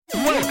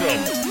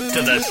Welcome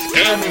to the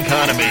Scam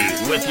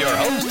Economy with your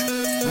host,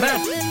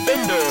 Matt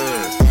Bender.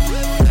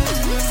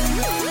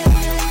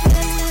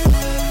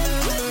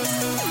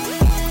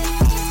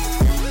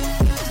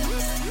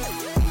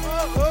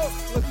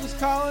 Look who's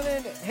calling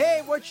in.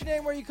 Hey, what's your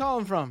name? Where are you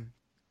calling from?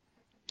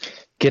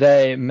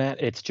 G'day,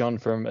 Matt. It's John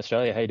from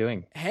Australia. How you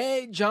doing?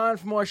 Hey, John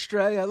from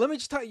Australia. Let me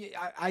just tell you,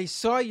 I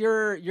saw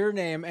your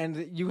name,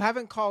 and you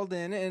haven't called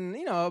in,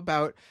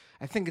 about,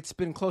 I think it's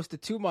been close to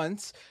 2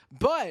 months,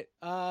 but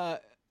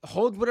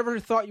hold whatever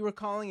thought you were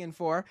calling in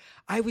for.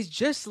 I was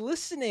just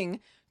listening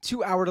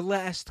to our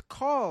last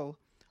call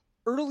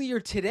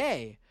earlier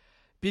today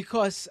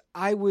because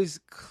I was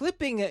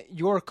clipping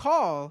your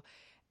call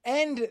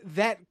and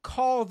that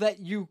call that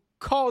you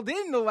called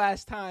in the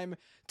last time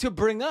to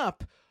bring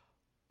up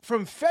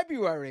from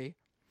February,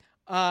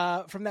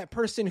 from that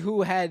person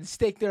who had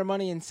staked their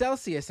money in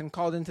Celsius and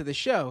called into the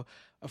show,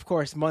 of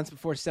course, months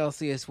before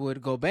Celsius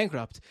would go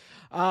bankrupt.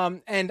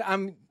 And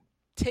I'm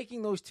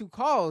taking those two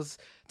calls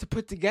to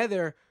put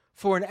together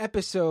for an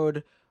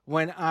episode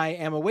when I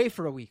am away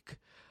for a week.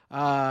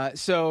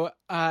 So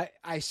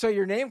I saw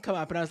your name come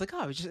up, and I was like,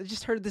 oh, I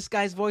just heard this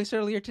guy's voice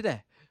earlier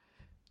today.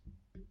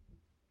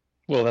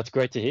 Well, that's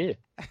great to hear.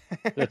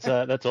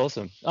 That's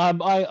awesome.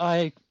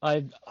 I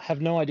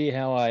have no idea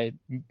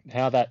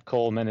how that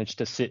call managed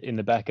to sit in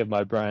the back of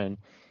my brain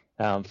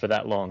for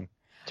that long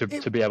to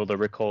be able to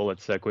recall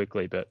it so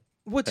quickly. But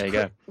there you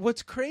go.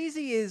 What's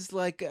crazy is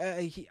like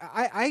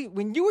I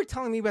when you were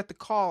telling me about the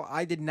call,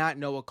 I did not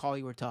know what call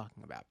you were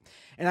talking about,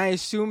 and I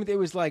assumed it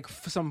was like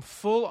some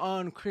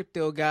full-on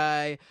crypto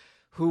guy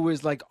who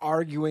was like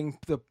arguing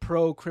the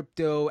pro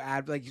crypto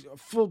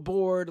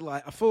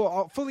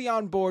fully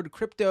on board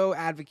crypto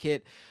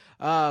advocate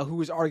who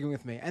was arguing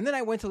with me. And then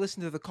I went to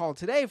listen to the call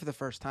today for the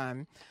first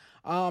time.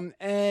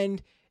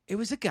 And it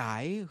was a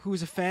guy who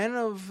was a fan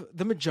of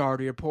the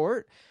Majority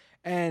Report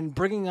and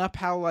bringing up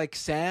how like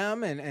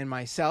Sam and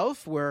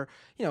myself were,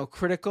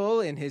 critical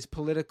in his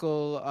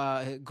political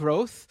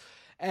growth,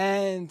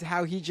 and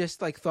how he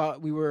just like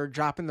thought we were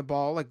dropping the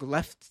ball, like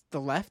the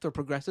left or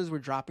progressives were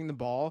dropping the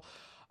ball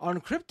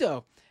on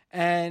crypto.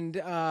 And,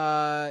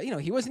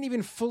 he wasn't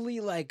even fully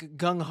like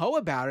gung-ho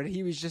about it.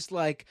 He was just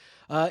like,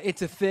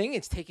 it's a thing,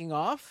 it's taking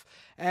off,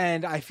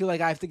 and I feel like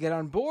I have to get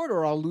on board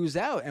or I'll lose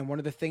out. And one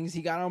of the things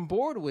he got on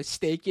board was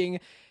staking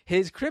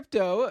his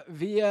crypto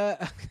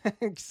via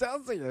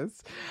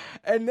Celsius.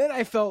 And then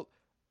I felt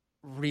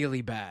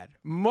really bad,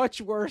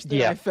 much worse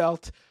than I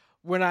felt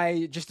when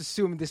I just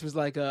assumed this was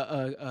like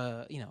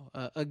a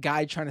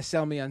guy trying to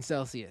sell me on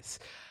Celsius.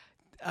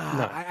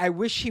 No. I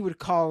wish he would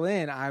call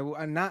in.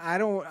 I'm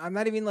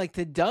not even like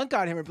to dunk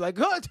on him or be like,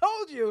 oh, I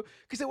told you,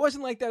 because it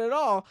wasn't like that at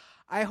all.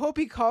 I hope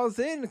he calls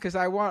in because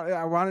I want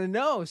to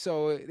know,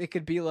 so it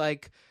could be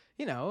like,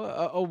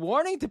 a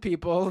warning to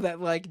people that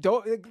like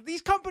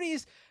these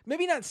companies,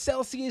 maybe not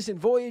Celsius and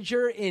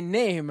Voyager in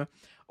name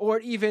or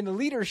even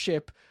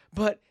leadership,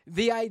 but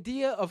the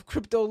idea of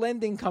crypto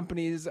lending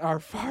companies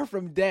are far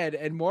from dead,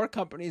 and more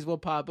companies will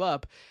pop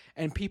up,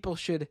 and people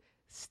should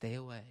stay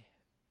away.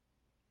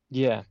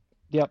 Yeah.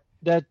 Yep.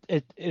 That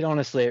it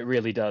honestly, it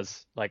really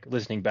does. Like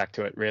listening back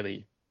to it,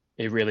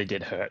 it really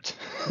did hurt.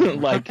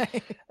 Like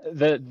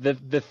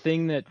the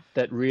thing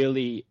that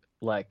really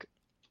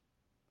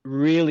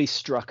really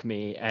struck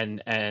me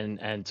and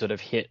sort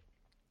of hit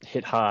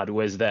hard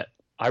was that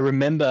I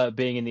remember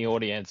being in the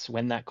audience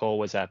when that call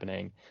was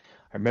happening.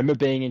 I remember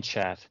being in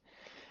chat,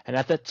 and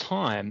at that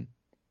time,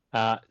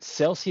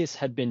 Celsius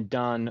had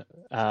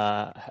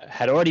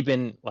already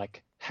been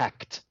like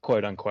hacked,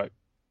 quote unquote.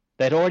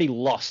 They'd already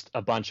lost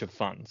a bunch of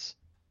funds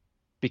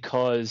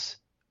because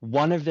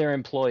one of their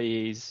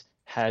employees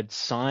had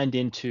signed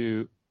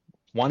into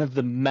one of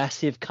the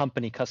massive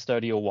company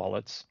custodial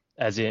wallets,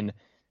 as in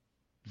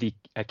the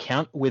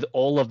account with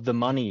all of the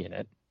money in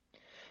it,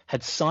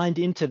 had signed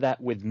into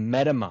that with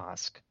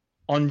MetaMask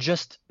on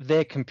just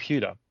their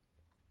computer.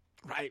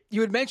 Right. You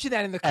had mentioned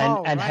that in the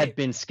call, and right? had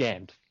been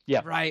scammed.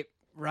 Yeah. Right.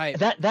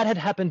 That had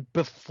happened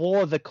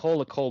before the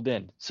caller called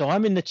in. So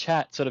I'm in the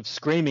chat sort of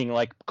screaming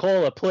like,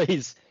 caller,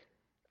 please,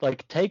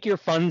 like, take your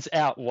funds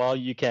out while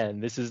you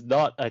can. This is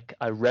not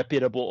a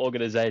reputable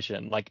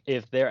organization. Like,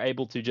 if they're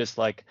able to just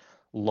like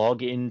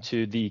log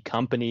into the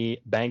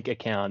company bank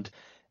account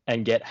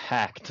and get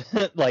hacked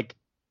like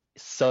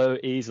so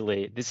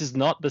easily, this is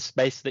not the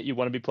space that you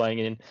want to be playing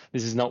in.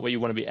 This is not what you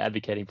want to be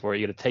advocating for.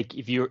 You got to take,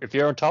 if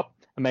you're on top,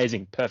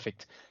 amazing,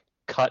 perfect,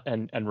 cut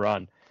and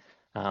run.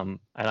 And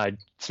I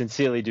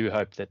sincerely do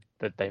hope that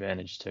they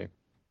manage to.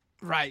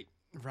 Right.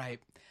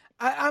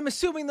 I'm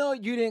assuming, though,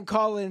 you didn't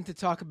call in to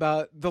talk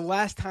about the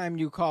last time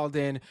you called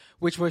in,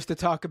 which was to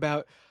talk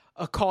about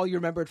a call you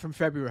remembered from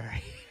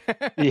February.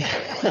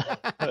 Yeah,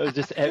 it was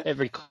just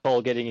every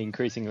call getting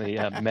increasingly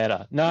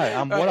meta.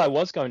 No, what I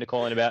was going to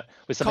call in about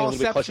was something a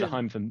little bit closer to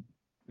home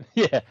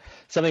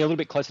something a little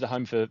bit closer to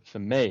home for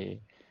me,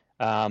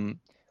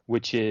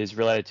 which is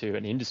related to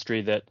an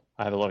industry that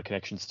I have a lot of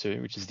connections to,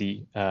 which is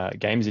the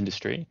games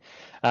industry,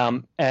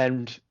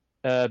 and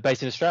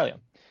based in Australia.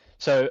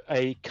 So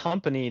a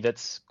company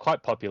that's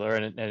quite popular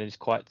and is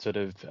quite sort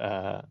of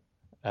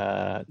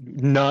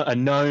a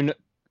known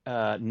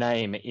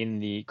name in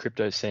the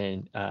crypto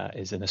scene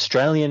is an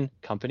Australian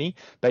company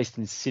based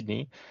in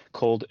Sydney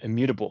called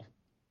Immutable.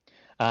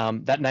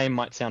 That name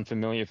might sound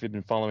familiar if you've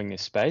been following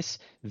this space.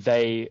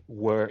 They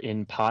were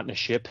in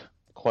partnership,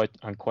 quote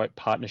unquote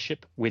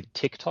partnership, with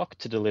TikTok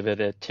to deliver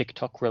their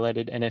TikTok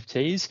related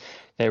NFTs.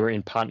 They were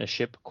in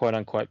partnership, quote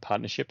unquote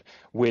partnership,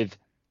 with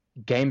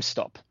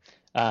GameStop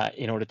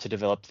in order to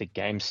develop the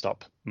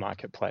GameStop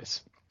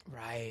marketplace.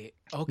 Right.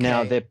 Okay.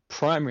 Now their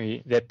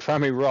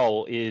primary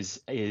role is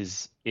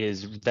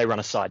they run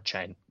a side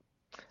chain.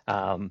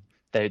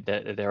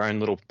 Their own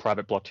little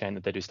private blockchain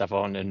that they do stuff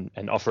on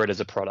and offer it as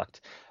a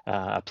product,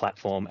 a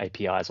platform,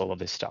 APIs, all of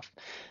this stuff.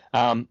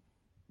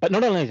 But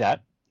not only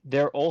that,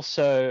 they're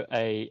also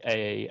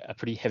a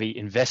pretty heavy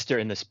investor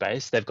in the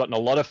space. They've gotten a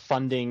lot of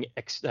funding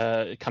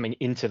coming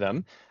into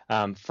them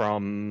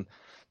from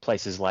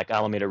places like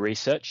Alameda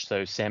Research,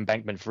 so Sam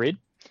Bankman-Fried,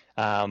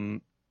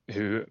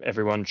 who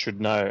everyone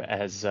should know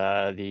as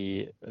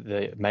the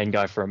main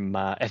guy from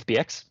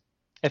FBX.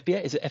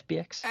 FBX, is it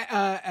FBX?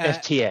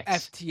 FTX.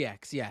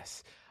 FTX,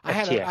 yes. I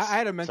FTX.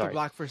 had a mental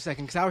block for a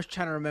second because I was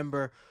trying to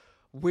remember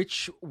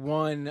which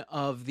one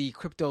of the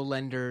crypto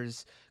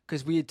lenders,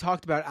 because we had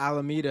talked about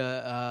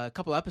Alameda a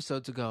couple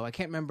episodes ago. I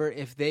can't remember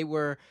if they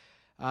were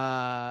if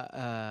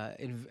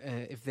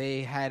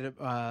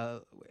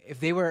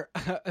they were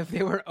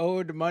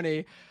owed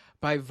money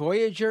by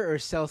Voyager or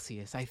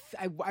Celsius. I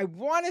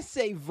want to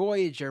say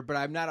Voyager, but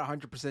I'm not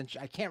 100%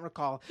 sure. I can't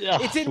recall.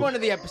 It's in one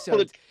of the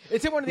episodes.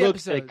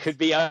 Episodes. They could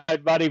be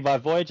owed money by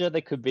Voyager.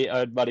 They could be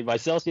owed money by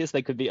Celsius.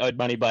 They could be owed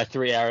money by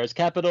Three Arrows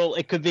Capital.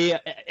 It could be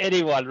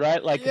anyone,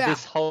 right? Like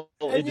this whole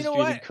industry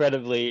is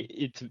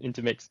incredibly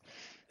intermixed.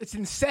 It's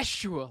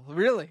incestual,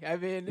 really. I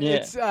mean,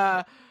 it's.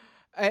 I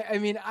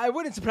mean, I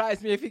wouldn't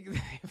surprise me if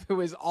it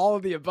was all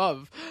of the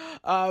above.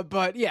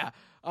 But yeah.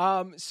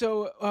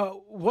 So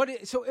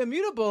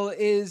Immutable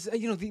is, the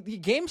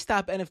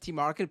GameStop NFT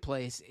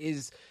marketplace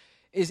is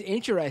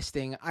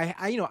interesting.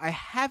 I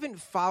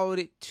haven't followed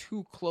it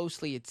too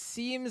closely. It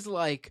seems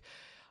like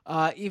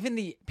even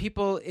the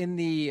people in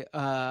the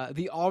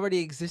already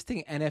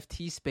existing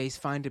NFT space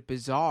find it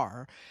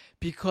bizarre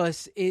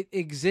because it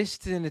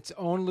exists in its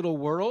own little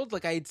world.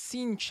 Like I had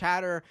seen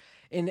chatter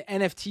in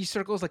NFT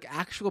circles, like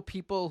actual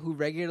people who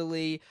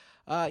regularly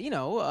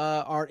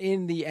are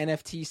in the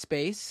NFT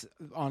space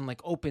on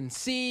like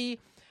OpenSea,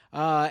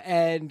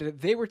 and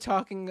they were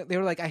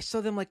like, I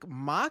saw them like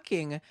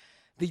mocking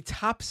the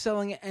top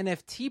selling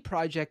NFT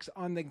projects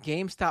on the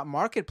GameStop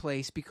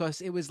marketplace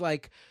because it was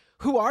like,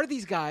 who are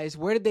these guys?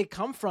 Where did they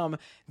come from?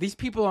 These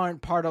people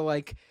aren't part of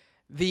like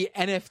the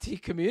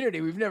NFT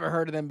community. We've never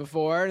heard of them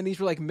before. And these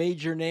were like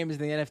major names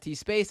in the NFT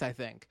space, I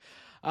think.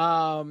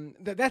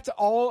 That's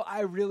all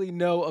I really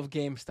know of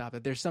GameStop,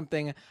 that there's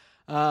something,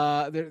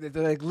 they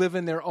like live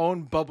in their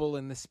own bubble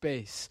in the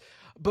space.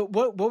 But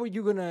what were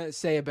you going to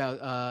say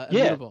about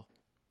Immutable?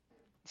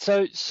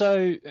 So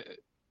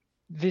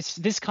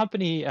this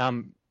company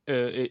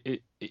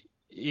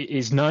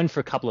is known for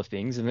a couple of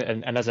things,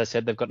 and as I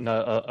said, they've gotten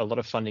a lot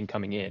of funding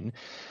coming in,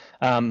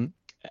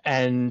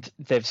 and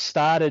they've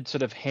started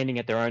sort of handing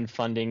out their own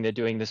funding. They're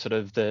doing the sort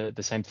of the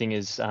same thing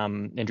as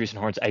Andreessen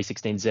Horowitz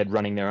A16Z,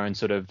 running their own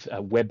sort of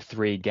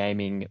Web3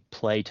 gaming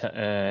play to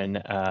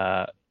earn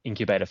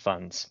incubator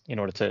funds in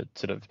order to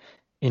sort of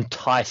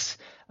entice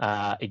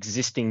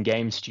existing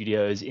game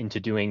studios into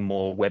doing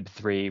more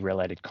Web3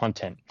 related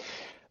content.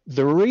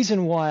 The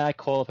reason why I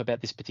call up about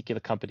this particular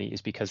company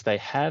is because they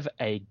have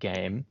a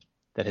game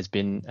that has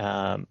been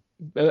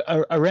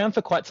around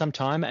for quite some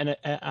time, and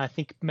I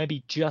think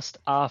maybe just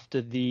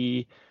after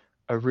the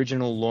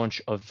original launch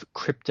of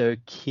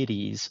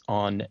CryptoKitties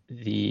on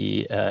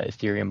the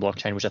Ethereum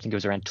blockchain, which I think it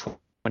was around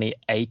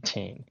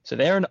 2018. So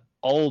they're an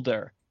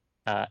older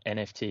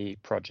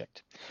NFT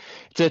project.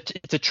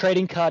 It's a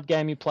trading card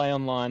game you play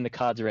online. The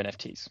cards are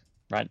NFTs,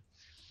 right?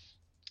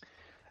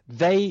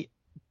 They,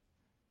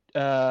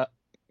 I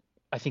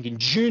think in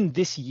June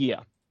this year,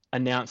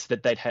 announced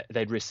that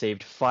they'd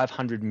received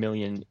 $500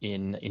 million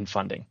in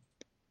funding.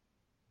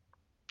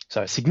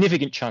 So a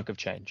significant chunk of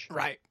change.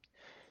 Right.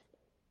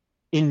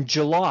 In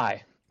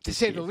July, to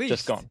say the least,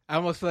 just gone. I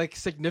almost feel like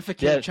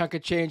significant chunk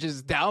of change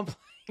is downplaying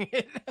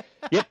it.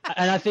 Yep,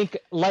 and I think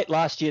late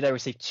last year they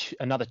received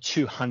another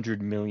 $200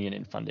 million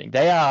in funding.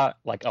 They are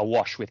like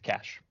awash with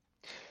cash.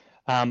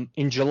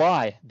 In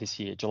July this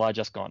year, July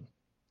just gone,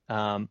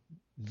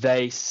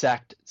 they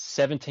sacked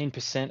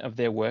 17% of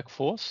their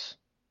workforce.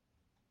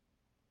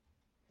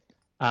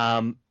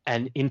 And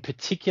in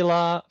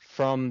particular,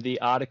 from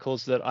the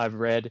articles that I've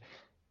read,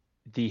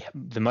 the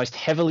most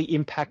heavily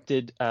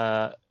impacted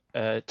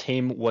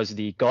team was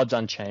the Gods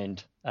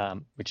Unchained,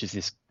 which is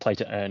this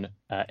play-to-earn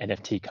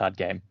NFT card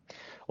game,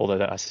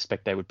 although I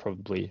suspect they would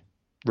probably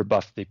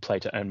rebuff the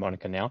play-to-earn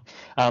moniker now.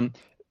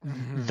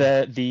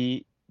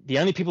 The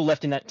only people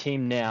left in that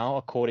team now,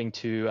 according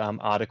to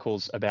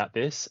articles about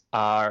this,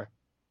 are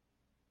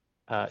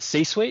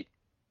C-suite,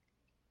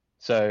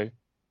 so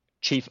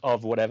chief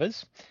of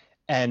whatevers,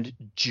 and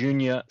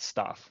junior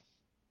staff.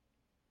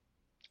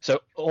 So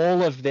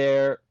all of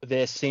their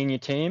senior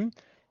team,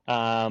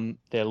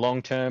 their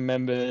long-term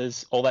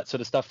members, all that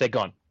sort of stuff, they're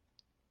gone.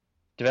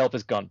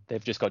 Developers gone.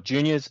 They've just got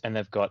juniors and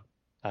they've got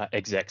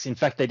execs. In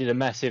fact, they did a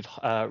massive.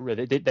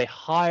 They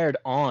hired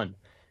on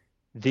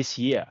this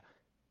year,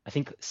 I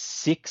think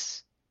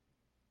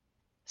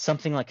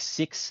something like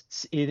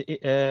six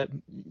people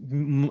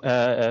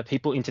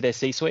into their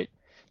C-suite.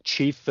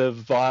 Chief of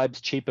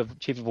Vibes, chief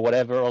of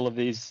whatever, all of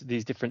these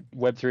different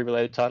Web3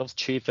 related titles.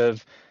 Chief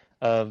of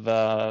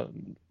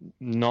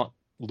not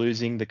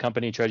losing the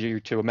company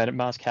treasury to a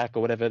MetaMask hack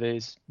or whatever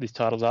these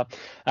titles are.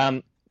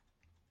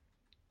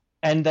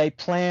 And they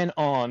plan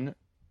on,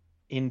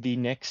 in the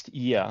next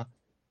year,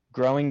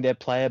 growing their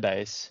player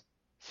base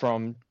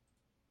from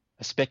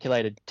a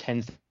speculated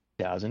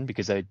 10,000,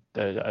 because they,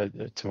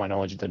 to my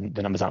knowledge, the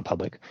numbers aren't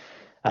public,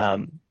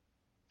 to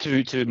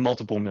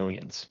multiple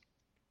millions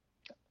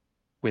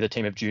with a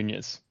team of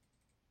juniors.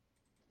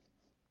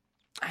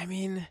 I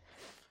mean,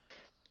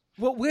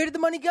 where did the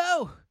money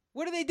go?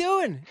 What are they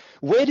doing?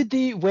 Where did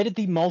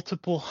the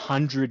multiple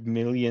hundred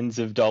millions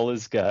of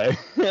dollars go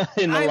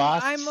in the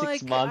last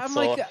 6 months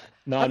or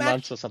 9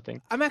 months or something?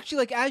 I'm actually,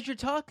 like, as you're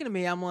talking to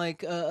me, I'm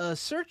like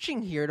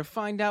searching here to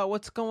find out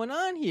what's going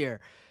on here,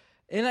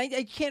 and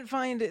I can't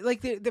find it.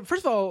 Like,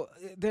 first of all,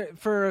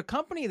 for a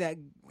company that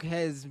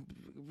has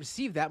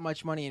received that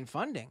much money in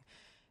funding,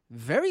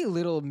 very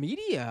little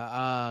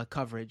media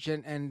coverage,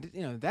 and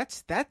you know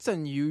that's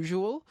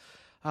unusual.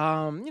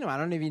 I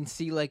don't even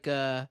see like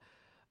a.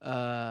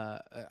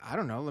 I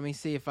don't know. Let me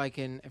see if I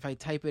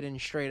type it in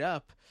straight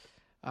up.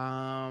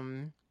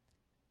 Yeah,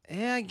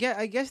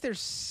 I guess there's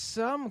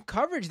some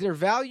coverage. They're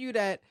valued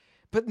at,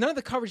 but none of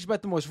the coverage is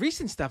about the most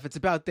recent stuff. It's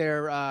about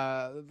their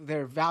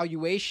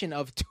valuation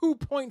of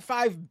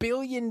 $2.5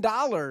 billion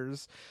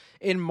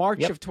in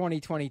March of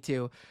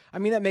 2022. I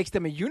mean, that makes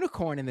them a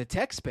unicorn in the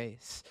tech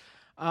space.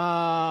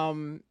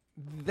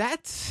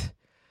 That's,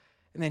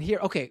 and then here,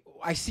 okay,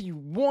 I see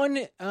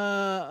 1,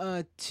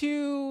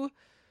 2,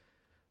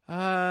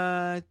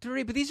 3,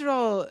 but these are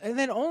all, and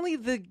then only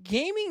the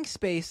gaming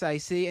space I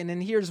see, and then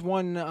here's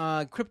one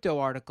crypto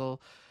article,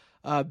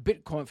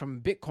 Bitcoin from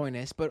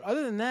Bitcoinist. But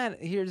other than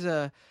that, here's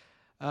a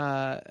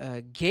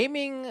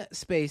gaming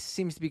space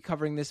seems to be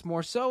covering this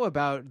more so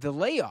about the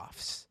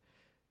layoffs.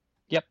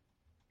 Yep.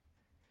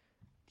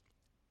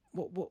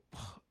 Well,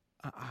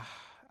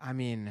 I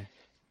mean,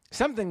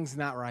 something's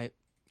not right.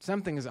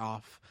 Something's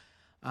off.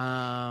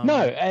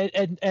 No,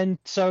 and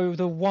so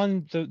the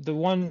one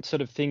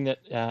sort of thing that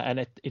and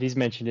it is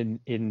mentioned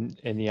in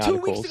the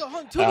articles.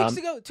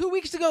 2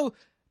 weeks ago,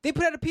 they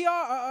put out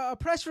a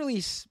press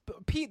release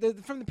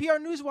from the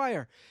PR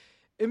Newswire.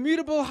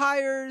 Immutable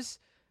hires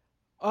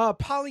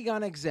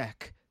Polygon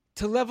exec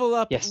to level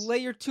up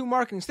layer 2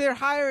 marketing. So they're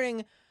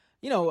hiring,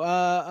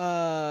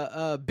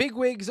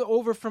 bigwigs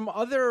over from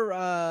other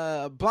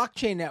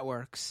blockchain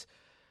networks.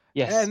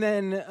 Yes, and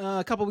then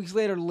a couple weeks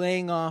later,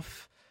 laying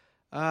off.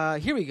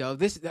 Here we go.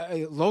 This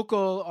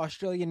local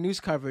Australian news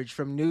coverage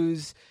from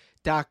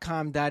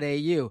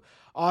news.com.au.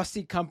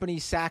 Aussie company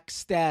sacks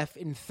staff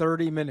in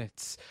 30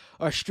 minutes.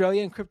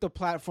 Australian crypto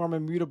platform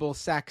Immutable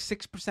sacks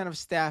 6% of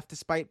staff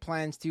despite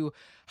plans to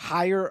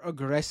hire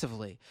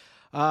aggressively.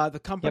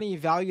 The company,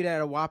 valued at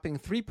a whopping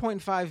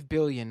 $3.5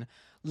 billion,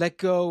 let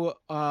go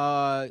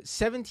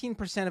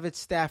 17% of its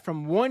staff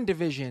from one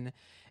division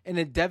in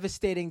a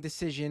devastating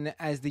decision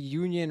as the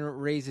union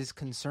raises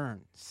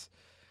concerns.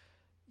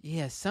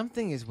 Yeah,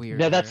 something is weird.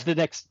 Now that's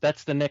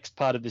the next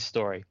part of this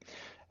story.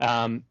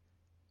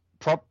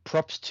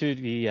 Props to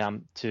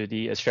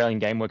the Australian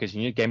Game Workers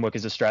Union, Game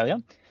Workers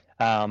Australia,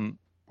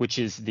 which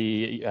is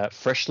the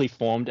freshly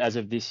formed as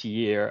of this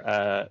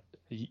year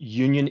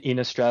union in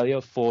Australia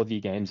for the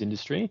games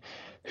industry,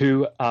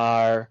 who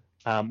are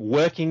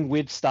working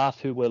with staff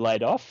who were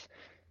laid off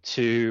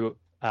to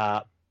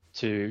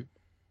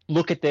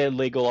look at their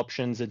legal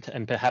options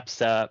and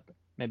perhaps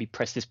maybe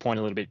press this point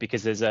a little bit,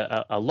 because there's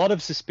a lot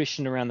of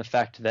suspicion around the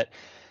fact that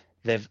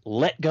they've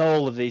let go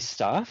all of these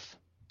staff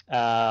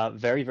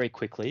very, very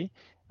quickly,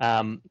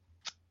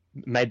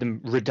 made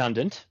them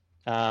redundant,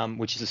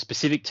 which is a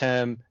specific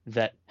term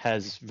that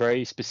has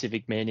very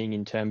specific meaning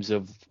in terms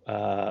of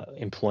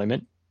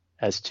employment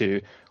as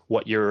to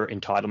what your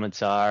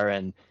entitlements are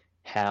and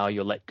how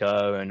you're let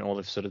go and all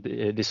of sort of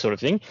this sort of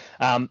thing.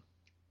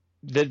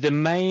 The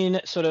main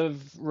sort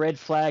of red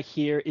flag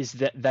here is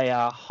that they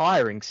are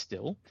hiring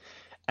still,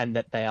 and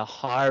that they are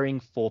hiring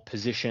for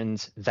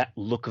positions that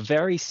look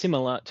very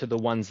similar to the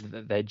ones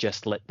that they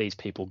just let these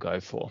people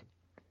go for.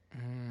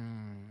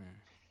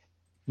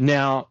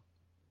 Now,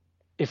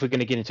 if we're going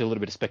to get into a little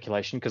bit of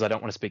speculation, because I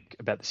don't want to speak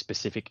about the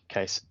specific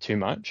case too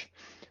much,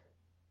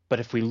 but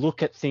if we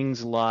look at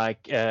things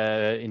like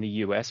in the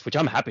US, which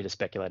I'm happy to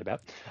speculate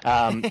about,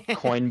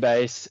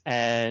 Coinbase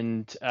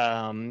and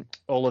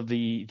all of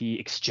the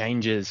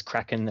exchanges,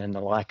 Kraken and the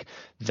like,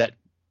 that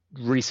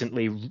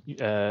recently,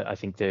 I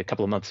think a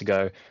couple of months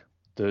ago,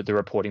 the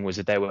reporting was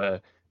that they were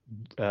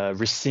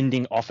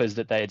rescinding offers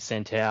that they had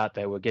sent out.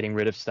 They were getting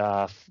rid of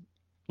staff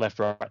left,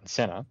 right, and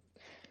center.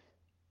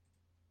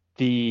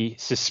 the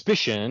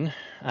suspicion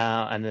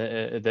and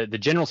the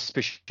general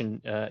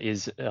suspicion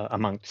is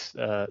amongst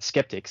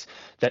skeptics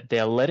that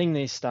they're letting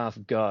these staff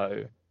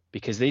go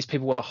because these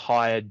people were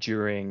hired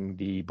during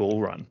the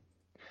bull run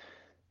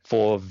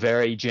for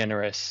very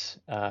generous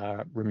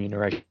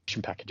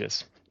remuneration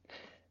packages.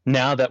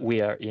 Now that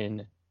we are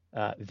in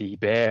the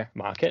bear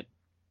market,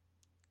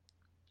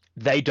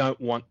 they don't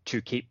want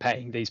to keep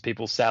paying these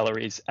people's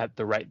salaries at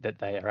the rate that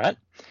they are at.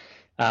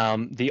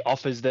 The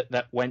offers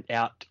that went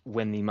out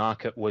when the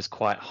market was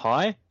quite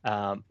high,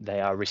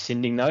 they are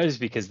rescinding those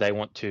because they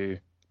want to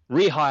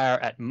rehire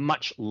at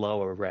much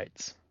lower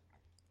rates.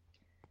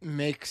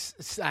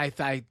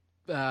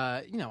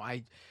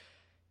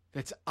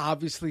 That's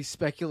obviously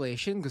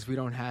speculation because we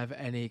don't have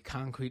any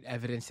concrete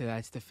evidence that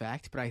that's the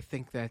fact, but I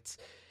think that's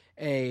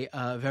a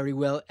very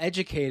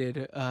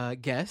well-educated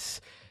guess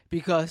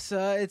because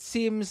it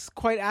seems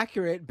quite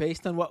accurate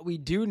based on what we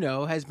do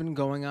know has been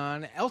going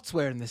on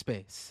elsewhere in the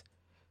space.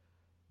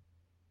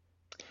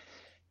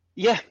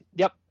 Yeah,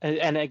 yep.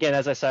 And again,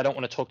 as I say, I don't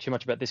want to talk too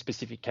much about this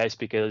specific case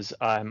because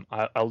I'm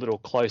a little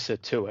closer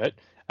to it.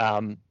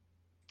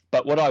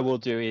 But what I will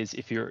do is,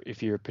 if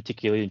you're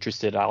particularly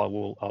interested,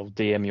 I'll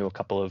DM you a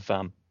couple of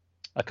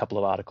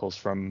articles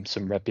from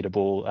some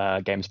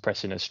reputable games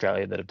press in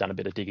Australia that have done a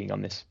bit of digging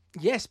on this.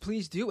 Yes,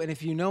 please do. And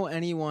if you know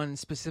anyone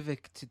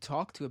specific to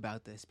talk to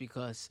about this,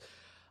 because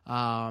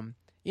in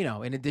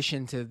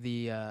addition to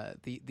the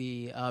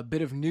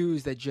bit of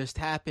news that just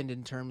happened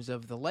in terms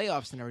of the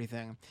layoffs and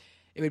everything,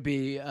 it would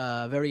be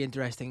very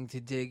interesting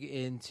to dig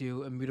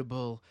into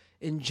Immutable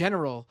in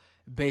general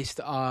based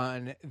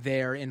on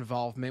their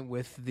involvement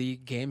with the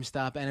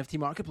GameStop NFT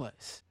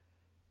marketplace.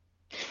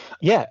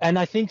 Yeah, and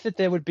I think that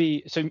there would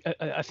be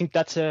I think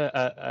that's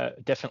a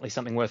definitely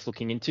something worth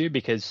looking into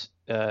because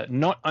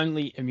not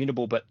only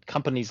Immutable but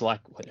companies like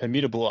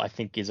Immutable I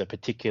think is a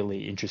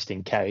particularly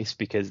interesting case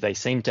because they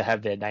seem to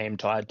have their name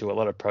tied to a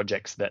lot of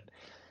projects that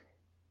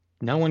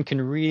no one can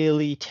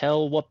really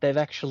tell what they've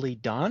actually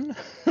done.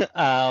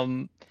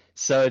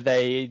 So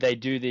they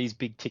do these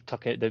big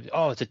TikTok.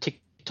 It's a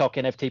TikTok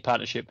NFT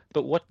partnership,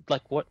 but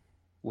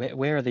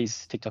where are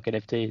these TikTok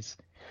NFTs?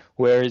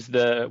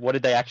 What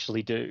did they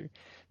actually do?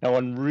 No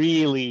one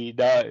really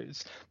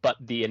knows. But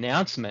the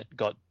announcement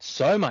got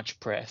so much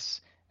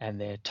press,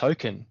 and their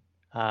token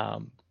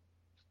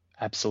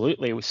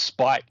absolutely was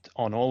spiked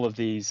on all of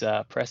these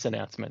press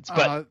announcements.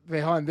 But wait,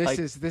 hold on. This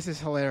is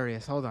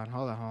hilarious. Hold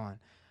on.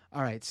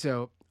 All right,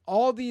 so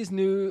all these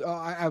new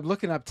I'm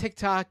looking up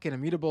TikTok and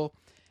Immutable,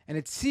 and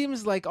it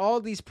seems like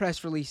all these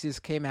press releases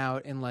came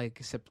out in like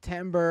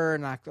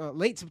September,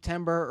 late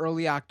September,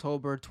 early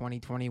October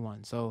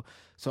 2021. So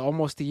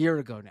almost a year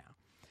ago now.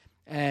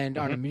 And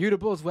on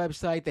Immutable's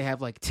website, they have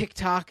like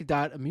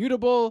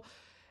TikTok.immutable,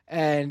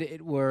 and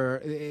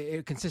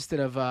it consisted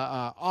of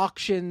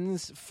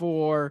auctions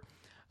for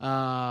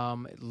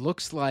it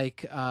looks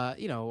like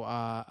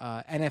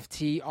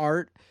NFT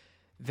art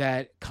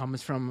that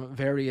comes from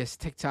various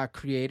TikTok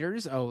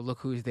creators. Oh, look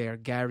who's there,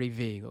 Gary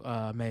V.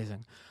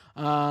 Amazing.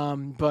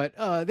 But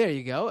there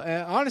you go.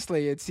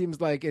 Honestly, it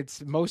seems like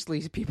it's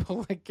mostly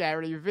people like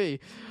Gary V.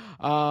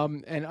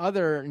 And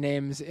other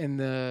names in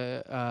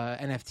the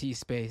NFT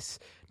space.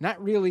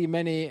 Not really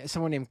many.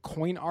 Someone named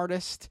Coin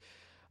Artist,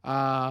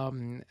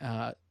 XOR,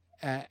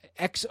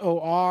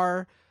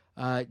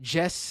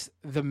 Jess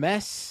the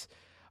Mess,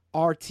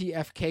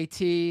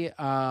 RTFKT.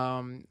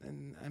 I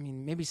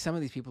mean, maybe some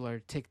of these people are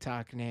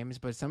TikTok names,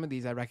 but some of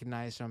these I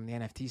recognize from the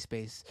NFT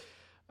space.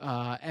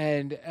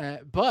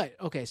 But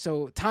okay,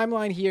 so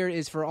timeline here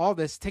is for all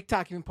this.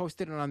 TikTok even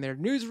posted it on their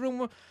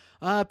newsroom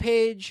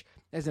page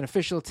as an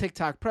official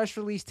TikTok press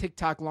release.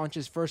 TikTok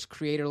launches first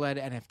creator-led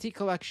NFT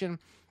collection.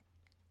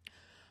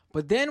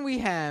 But then we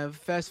have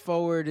fast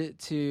forward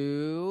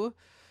to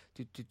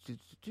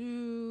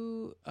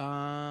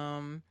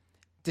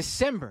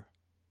December,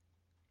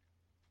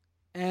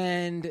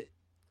 and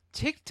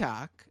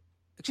TikTok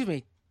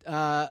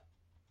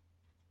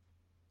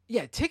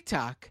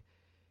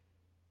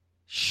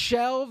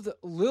shelved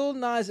Lil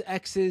Nas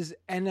X's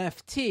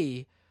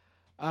NFT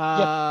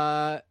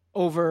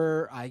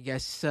over, I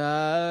guess,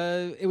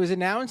 it was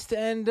announced,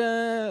 and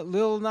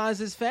Lil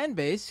Nas's fan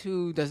base,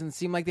 who doesn't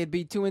seem like they'd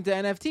be too into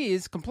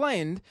NFTs,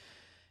 complained,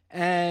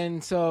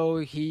 and so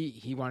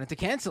he wanted to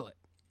cancel it.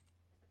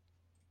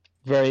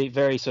 Very,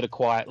 very sort of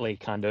quietly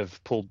kind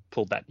of pulled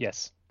that,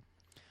 yes.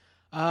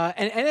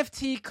 An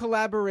NFT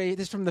collaboration,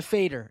 this is from The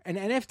Fader, an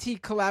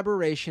NFT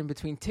collaboration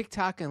between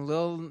TikTok and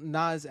Lil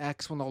Nas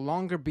X will no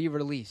longer be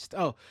released.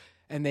 Oh,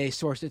 and they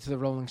sourced it to the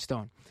Rolling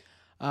Stone.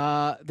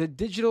 The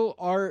digital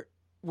art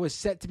was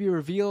set to be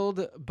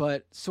revealed,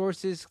 but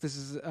sources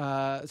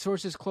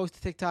close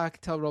to TikTok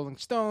tell Rolling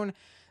Stone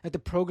that the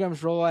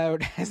program's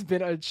rollout has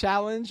been a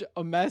challenge,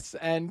 a mess,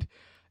 and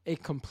a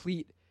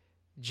complete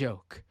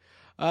joke.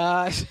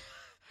 I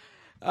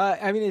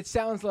mean, it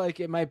sounds like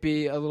it might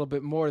be a little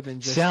bit more than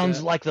just...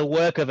 Sounds like the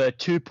work of a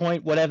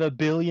 $2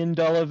 billion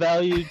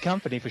valued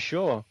company for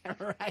sure.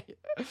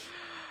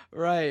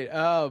 Right.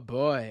 Oh,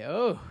 boy.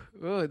 Oh,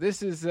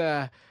 this is...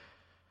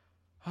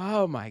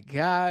 Oh my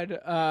God.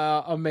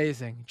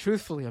 Amazing.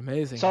 Truthfully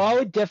amazing. So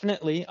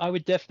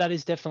that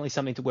is definitely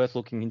something worth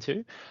looking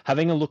into.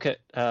 Having a look at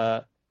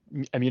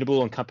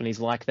Immutable and companies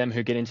like them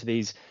who get into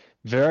these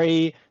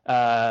very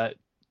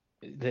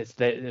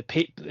they're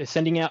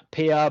sending out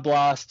PR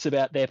blasts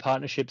about their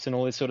partnerships and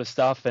all this sort of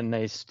stuff, and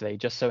they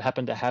just so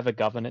happen to have a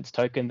governance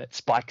token that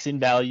spikes in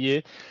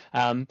value,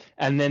 and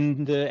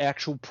then the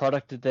actual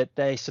product that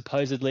they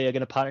supposedly are going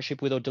to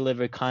partnership with or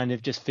deliver kind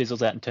of just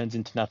fizzles out and turns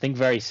into nothing.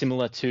 Very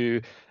similar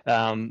to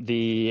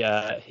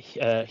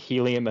the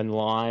helium and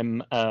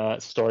lime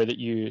story that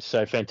you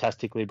so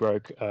fantastically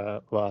broke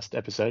last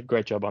episode.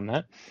 Great job on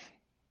that.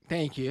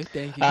 Thank you.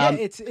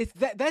 Yeah,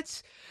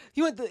 that's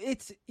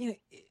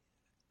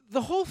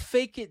the whole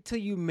fake it till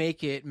you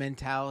make it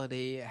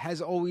mentality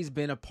has always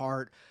been a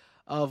part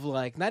of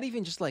like not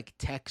even just like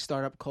tech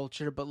startup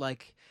culture, but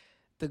like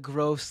the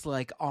gross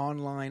like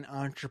online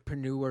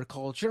entrepreneur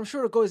culture. I'm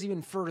sure it goes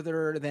even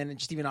further than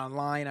just even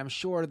online. I'm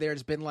sure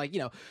there's been like,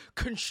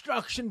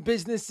 construction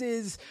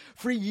businesses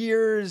for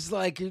years,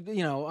 like,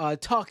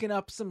 talking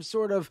up some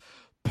sort of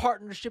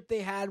partnership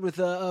they had with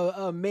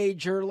a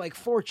major like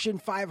Fortune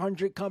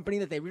 500 company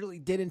that they really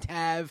didn't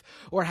have,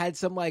 or had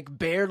some like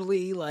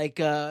barely like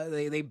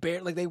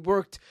they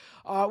worked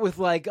with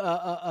like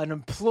an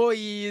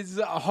employee's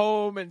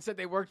home and said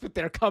they worked with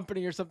their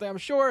company or something. I'm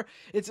sure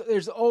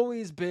there's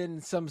always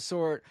been some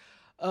sort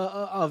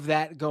of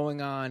that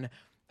going on.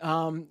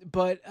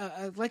 But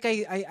like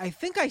I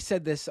think I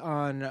said this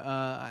on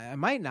I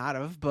might not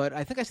have, but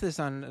I think I said this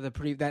on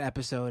that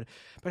episode.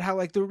 But how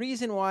like the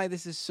reason why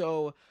this is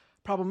so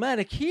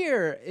problematic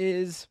here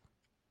is,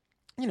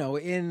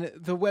 in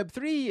the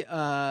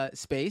Web3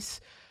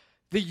 space,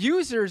 the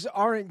users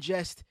aren't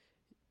just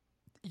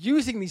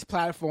using these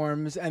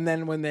platforms, and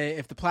then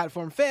if the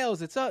platform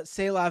fails, it's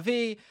c'est la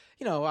vie.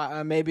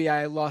 Maybe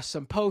I lost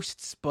some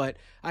posts, but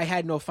I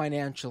had no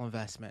financial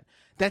investment.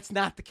 That's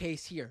not the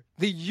case here.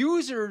 The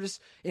users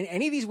in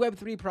any of these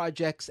Web3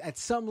 projects at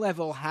some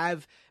level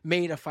have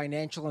made a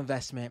financial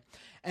investment,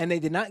 and they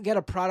did not get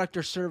a product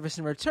or service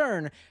in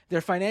return.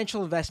 Their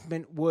financial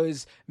investment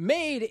was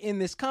made in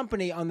this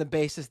company on the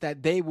basis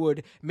that they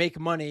would make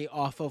money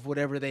off of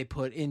whatever they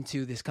put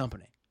into this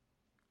company.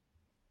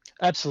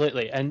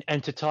 Absolutely. And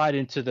to tie it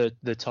into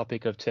the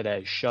topic of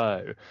today's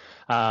show,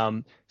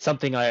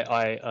 something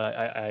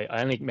I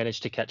only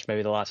managed to catch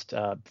maybe the last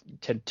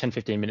 10,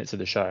 15 minutes of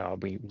the show. I'll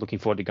be looking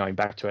forward to going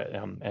back to it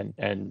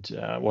and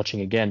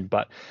watching again.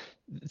 But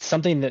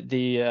something that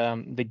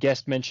the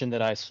guest mentioned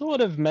that I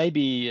sort of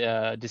maybe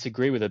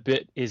disagree with a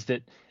bit is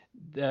that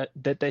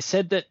they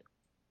said that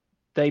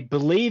they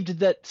believed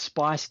that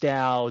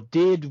SpiceDAO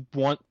did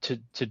want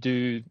to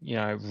do,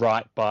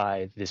 right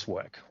by this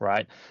work,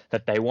 right?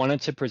 That they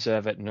wanted to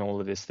preserve it and all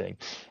of this thing.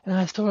 And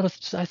I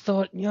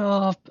thought,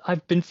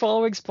 I've been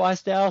following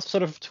SpiceDAO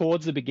sort of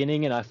towards the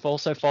beginning, and I've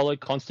also followed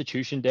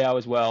Constitution DAO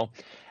as well.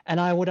 And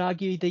I would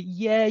argue that,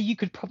 you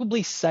could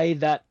probably say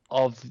that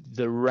of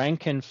the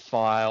rank and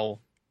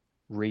file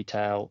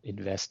retail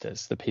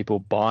investors, the people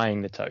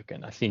buying the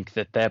token. I think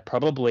that they're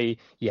probably,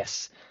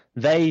 yes,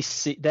 they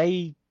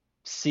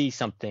see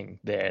something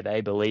there.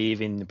 They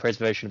believe in the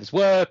preservation of his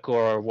work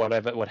or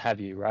whatever, what have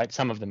you, right?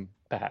 Some of them,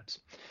 perhaps.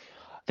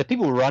 The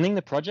people running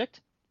the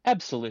project,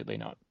 absolutely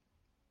not.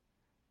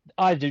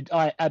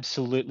 I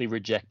absolutely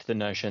reject the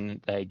notion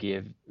that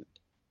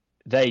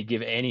they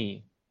give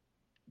any,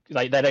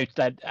 like they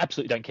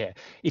absolutely don't care.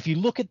 If you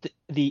look at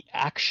the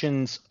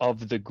actions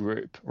of the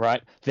group,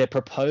 right? Their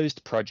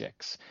proposed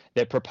projects,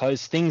 their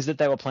proposed things that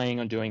they were planning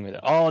on doing with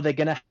it. Oh, they're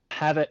going to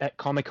have it at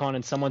Comic-Con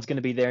and someone's going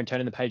to be there and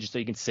turning the pages so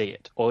you can see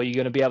it. Or you're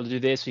going to be able to do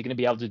this, or you're going to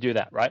be able to do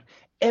that, right?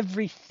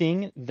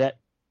 Everything that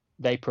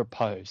they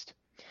proposed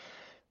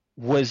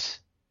was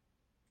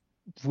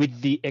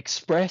with the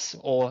express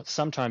or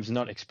sometimes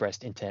not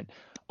expressed intent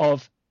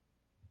of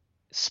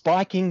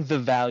spiking the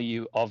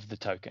value of the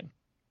token.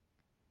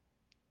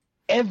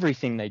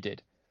 Everything they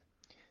did.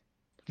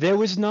 There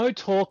was no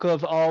talk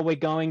of, we're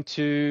going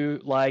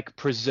to like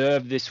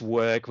preserve this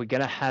work. We're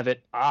going to have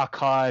it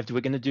archived.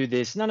 We're going to do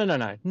this. No.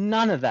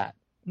 None of that.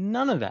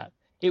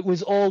 It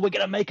was all, we're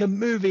going to make a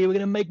movie. We're going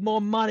to make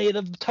more money.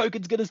 The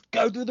token's going to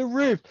go through the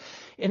roof.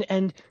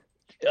 And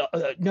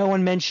no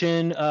one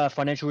mentioned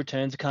financial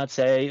returns. Can't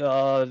say,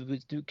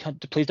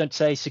 please don't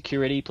say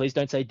security. Please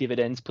don't say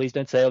dividends. Please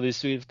don't say,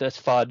 this, that's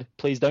FUD.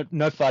 Please don't,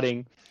 no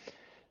FUDding.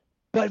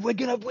 But we're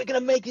gonna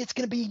make it's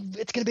gonna be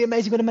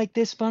amazing. We're gonna make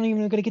this funny.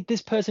 We're gonna get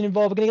this person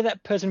involved. We're gonna get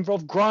that person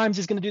involved. Grimes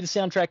is gonna do the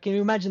soundtrack. Can you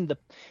imagine the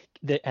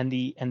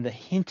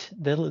hint,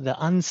 the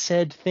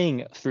unsaid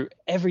thing through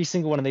every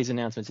single one of these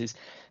announcements is?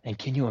 And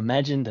can you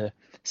imagine the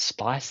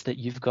spice that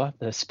you've got,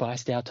 the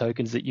SpiceDAO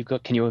tokens that you've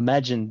got? Can you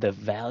imagine the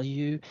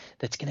value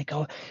that's gonna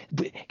go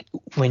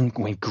when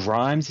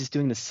Grimes is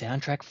doing the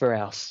soundtrack for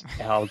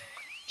our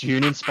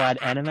Dune-inspired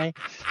anime,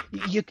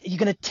 you're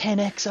going to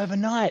 10x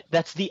overnight.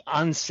 That's the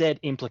unsaid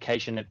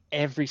implication of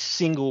every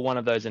single one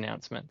of those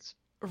announcements.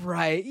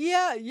 Right.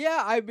 Yeah.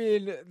 I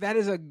mean, that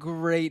is a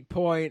great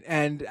point.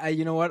 And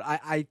you know what?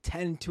 I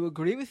tend to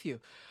agree with you.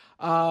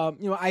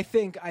 I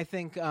think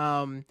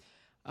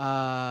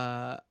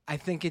I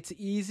think it's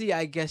easy,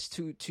 I guess,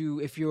 to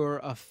if you're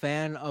a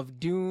fan of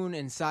Dune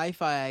and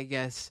sci-fi, I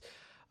guess,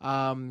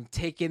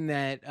 take in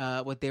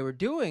that what they were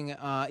doing,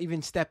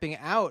 even stepping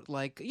out.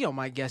 Like,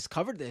 my guest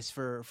covered this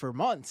for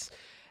months,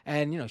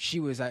 and she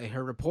was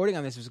her reporting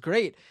on this was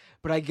great.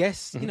 But I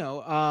guess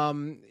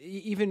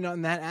even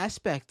on that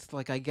aspect,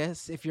 like I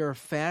guess if you're a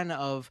fan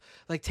of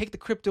like take the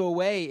crypto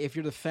away, if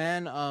you're the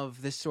fan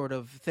of this sort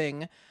of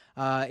thing.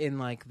 In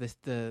like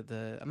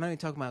the I'm not even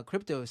talking about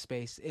crypto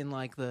space, in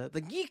like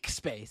the geek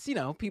space,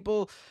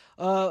 people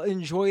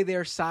enjoy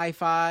their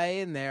sci-fi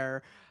and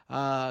their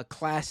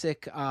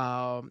classic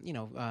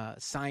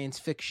science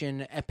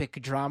fiction epic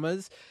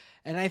dramas,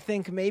 and I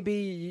think maybe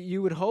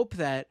you would hope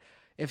that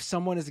if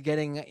someone is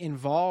getting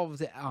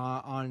involved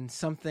on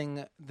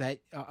something that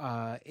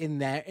in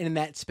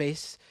that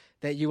space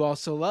that you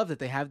also love, that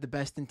they have the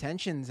best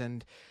intentions,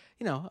 and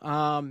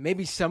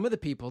maybe some of the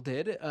people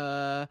did.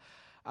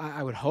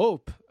 I would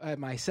hope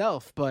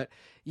myself, but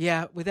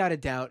yeah, without a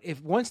doubt,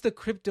 if once the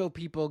crypto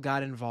people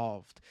got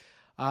involved,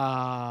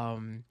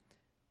 then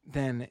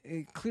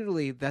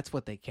clearly that's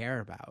what they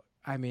care about.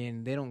 I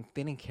mean, they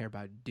didn't care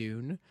about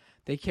Dune.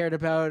 They cared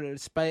about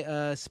spike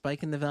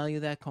in the value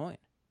of that coin,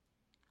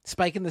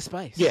 spike in the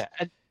spice. Yeah,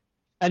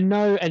 and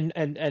no, and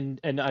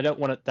I don't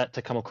want that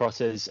to come across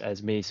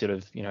as me sort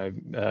of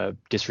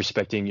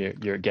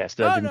disrespecting your guest.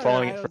 I've been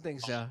following I it. don't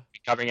think so.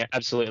 Covering it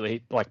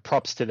absolutely, like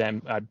props to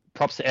them,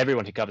 props to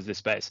everyone who covers this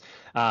space.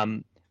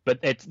 But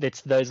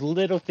it's those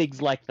little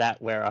things like that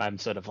where I'm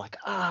sort of like,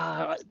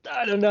 I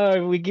don't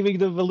know, we're giving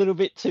them a little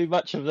bit too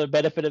much of the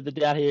benefit of the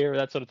doubt here, or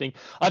that sort of thing.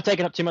 I've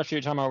taken up too much of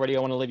your time already. I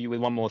want to leave you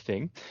with one more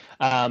thing.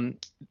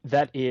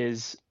 That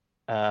is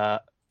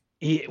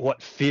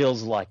what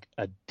feels like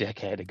a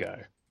decade ago.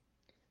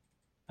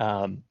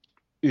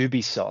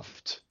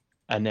 Ubisoft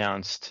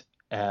announced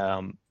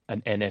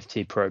an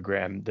NFT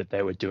program that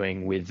they were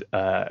doing with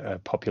a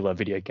popular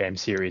video game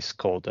series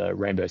called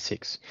Rainbow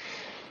Six.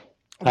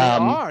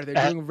 They're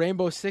doing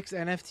Rainbow Six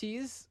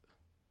NFTs.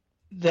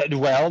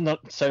 Well,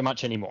 not so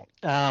much anymore.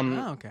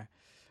 Okay.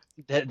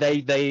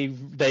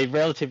 They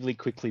relatively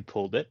quickly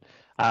pulled it,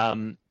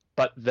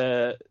 but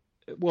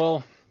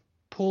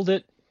pulled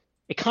it.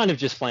 It kind of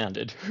just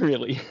floundered,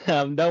 really.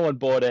 No one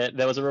bought it.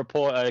 There was a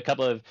report, a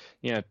couple of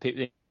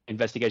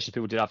investigations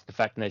people did after the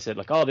fact, and they said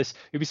like, oh, this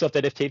Ubisoft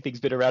NFT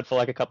thing's been around for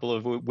like a couple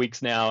of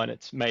weeks now, and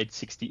it's made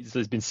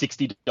there's been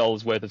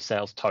 $60 worth of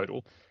sales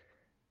total,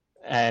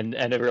 and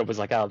everyone was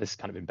like, oh, this is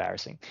kind of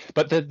embarrassing.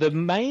 But the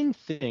main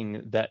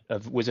thing that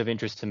was of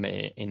interest to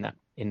me in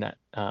that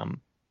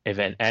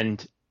event,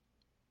 and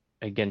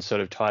again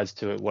sort of ties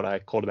to what I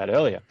called about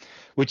earlier,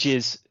 which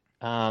is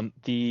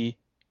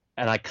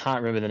and I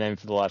can't remember the name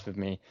for the life of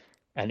me.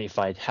 And if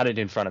I had it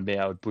in front of me,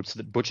 I would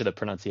butcher the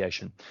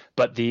pronunciation.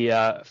 But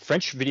the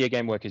French Video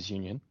Game Workers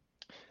Union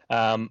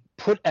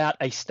put out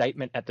a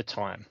statement at the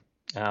time.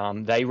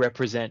 They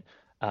represent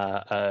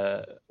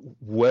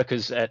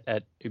workers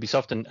at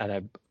Ubisoft, and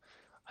I'm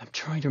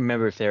trying to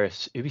remember if they're a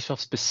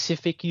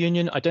Ubisoft-specific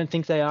union. I don't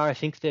think they are. I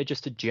think they're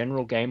just a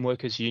general game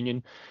workers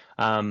union.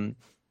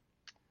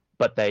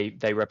 But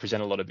they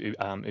represent a lot of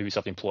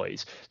Ubisoft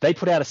employees. They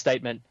put out a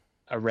statement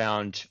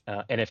around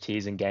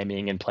NFTs and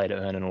gaming and play to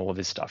earn and all of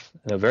this stuff.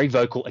 They're very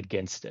vocal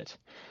against it.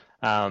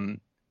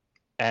 And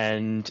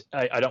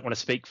I don't want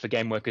to speak for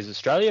Game Workers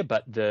Australia,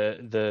 but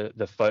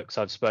the folks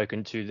I've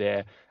spoken to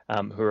there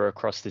who are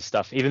across this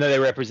stuff, even though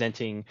they're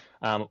representing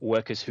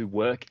workers who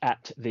work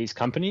at these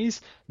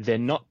companies, they're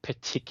not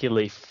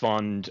particularly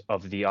fond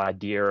of the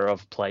idea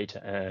of play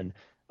to earn,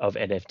 of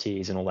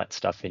NFTs and all that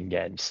stuff in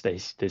games.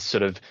 There's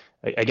sort of,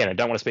 again, I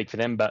don't want to speak for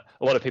them, but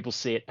a lot of people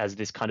see it as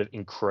this kind of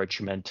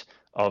encroachment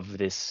of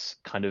this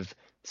kind of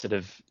sort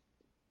of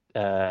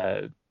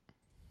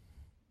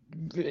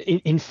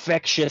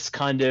infectious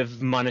kind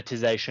of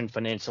monetization,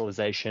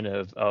 financialization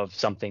of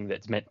something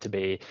that's meant to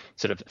be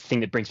sort of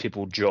thing that brings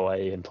people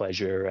joy and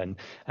pleasure, and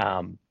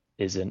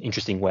is an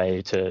interesting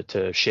way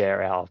to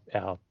share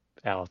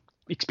our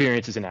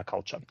experiences in our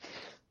culture.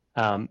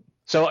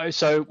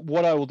 So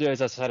what I will do,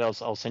 as I said,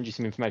 I'll send you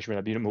some information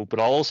about Immutable,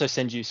 but I'll also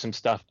send you some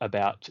stuff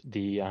about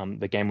the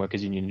Game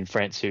Workers Union in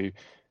France, who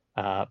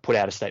put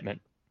out a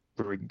statement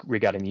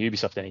regarding the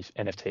Ubisoft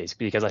NFTs,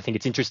 because I think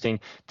it's interesting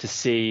to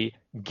see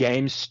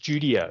game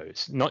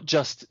studios, not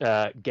just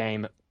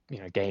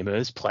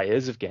gamers,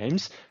 players of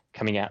games,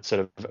 coming out sort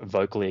of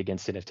vocally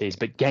against NFTs,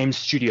 but game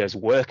studios,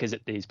 workers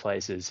at these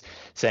places,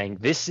 saying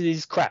this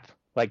is crap,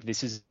 like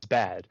this is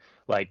bad,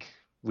 like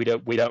we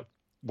don't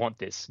want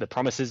this. The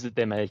promises that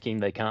they're making,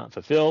 they can't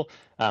fulfill,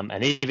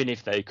 and even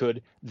if they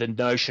could, the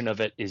notion of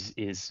it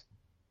is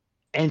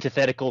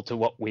antithetical to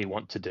what we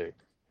want to do.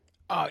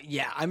 Oh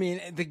yeah, I mean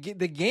the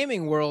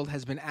gaming world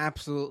has been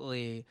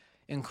absolutely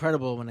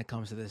incredible when it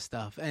comes to this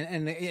stuff,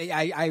 and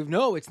I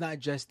know it's not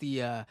just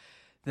the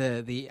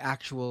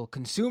actual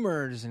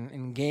consumers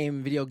and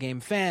video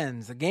game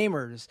fans, the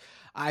gamers.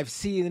 I've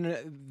seen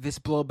this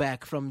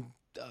blowback from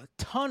a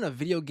ton of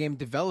video game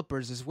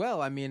developers as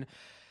well. I mean,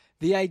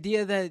 the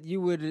idea that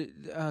you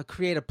would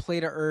create a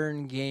play to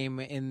earn game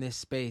in this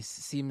space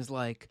seems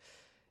like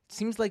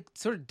seems like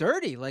sort of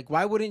dirty. Like,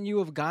 why wouldn't you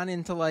have gone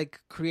into like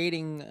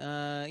creating,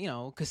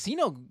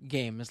 casino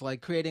games,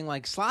 like creating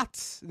like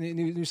slots,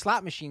 new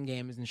slot machine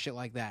games and shit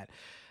like that?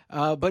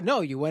 But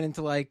no, you went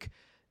into like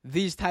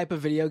these type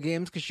of video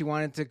games because you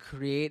wanted to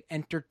create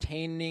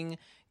entertaining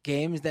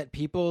games that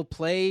people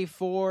play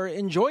for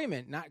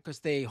enjoyment, not because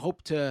they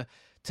hope to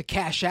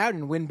cash out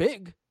and win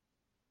big.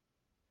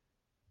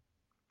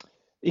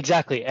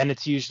 Exactly, and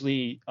it's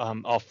usually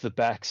off the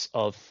backs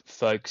of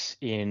folks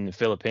in the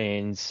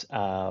Philippines,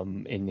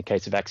 in the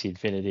case of Axie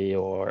Infinity,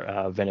 or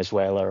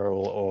Venezuela,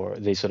 or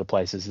these sort of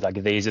places.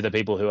 Like, these are the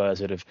people who are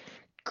sort of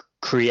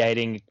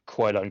creating,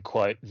 quote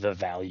unquote, the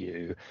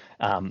value,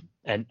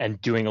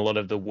 and doing a lot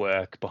of the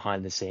work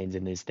behind the scenes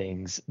in these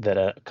things that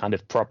are kind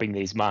of propping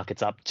these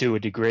markets up to a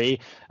degree.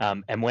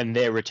 And when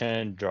their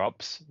return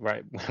drops,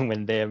 right,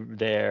 when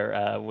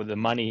they're with the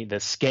money, the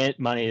scant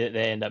money that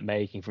they end up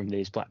making from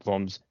these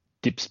platforms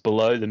dips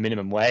below the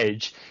minimum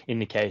wage, in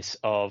the case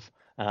of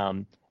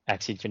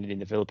Axie Infinity in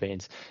the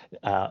Philippines,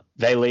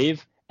 they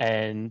leave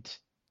and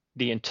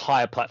the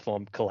entire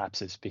platform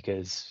collapses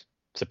because,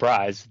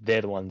 surprise,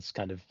 they're the ones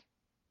kind of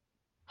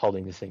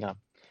holding this thing up.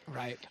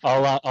 Right.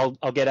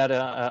 I'll get out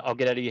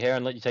of your hair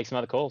and let you take some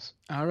other calls.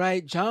 All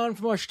right, John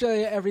from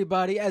Australia,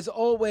 everybody. As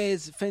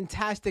always,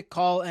 fantastic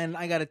call, and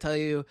I got to tell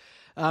you,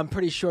 I'm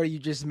pretty sure you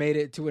just made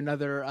it to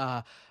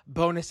another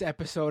bonus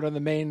episode on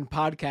the main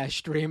podcast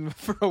stream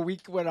for a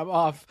week when I'm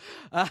off.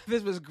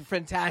 This was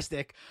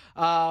fantastic.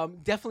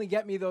 Definitely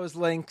get me those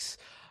links.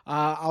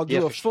 I'll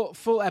do a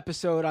full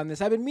episode on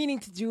this. I've been meaning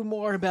to do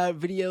more about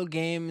video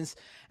games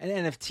and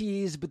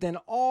NFTs, but then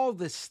all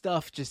this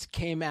stuff just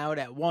came out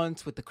at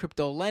once with the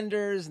crypto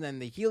lenders, and then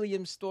the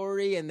Helium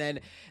story, and then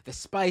the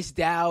Spice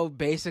DAO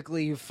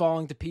basically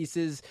falling to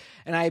pieces.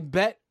 And I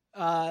bet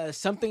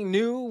something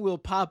new will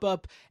pop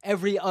up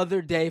every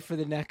other day for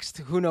the next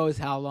who knows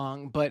how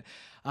long. But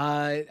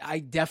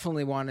I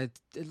definitely want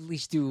to at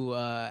least do,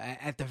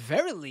 at the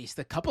very least,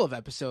 a couple of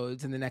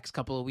episodes in the next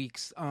couple of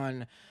weeks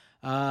on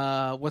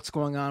what's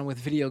going on with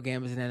video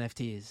games and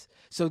NFTs.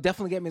 So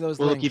definitely get me those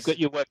links. Look, you've got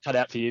your work cut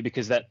out for you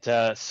because that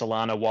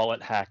Solana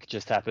wallet hack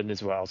just happened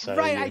as well. So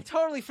right, I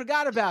totally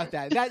forgot about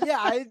that.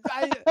 I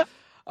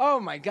oh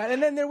my God.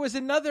 And then there was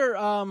another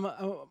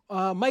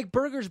Mike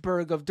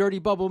Bergersberg of Dirty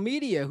Bubble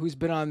Media who's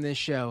been on this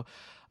show.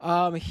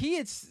 He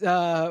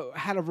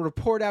had a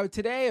report out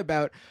today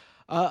about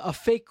a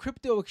fake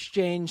crypto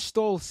exchange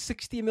stole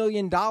 $60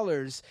 million.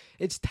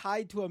 It's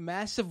tied to a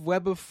massive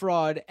web of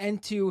fraud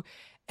and to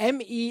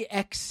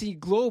MEXC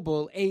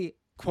Global, a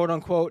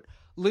quote-unquote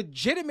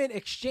legitimate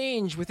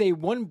exchange with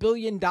 $1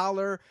 billion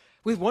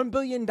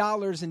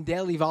in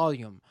daily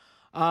volume.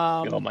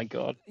 Oh my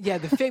God! Yeah,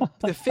 the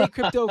fake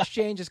crypto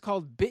exchange is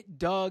called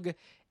BitDog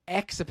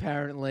X.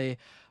 Apparently,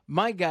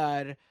 my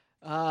God,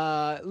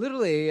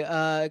 literally,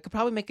 I could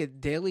probably make a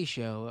daily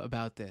show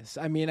about this.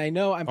 I mean,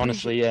 I'm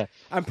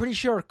pretty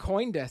sure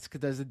CoinDesk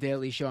does a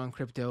daily show on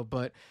crypto,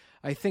 but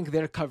I think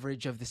their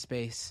coverage of the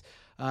space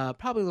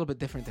probably a little bit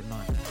different than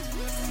mine.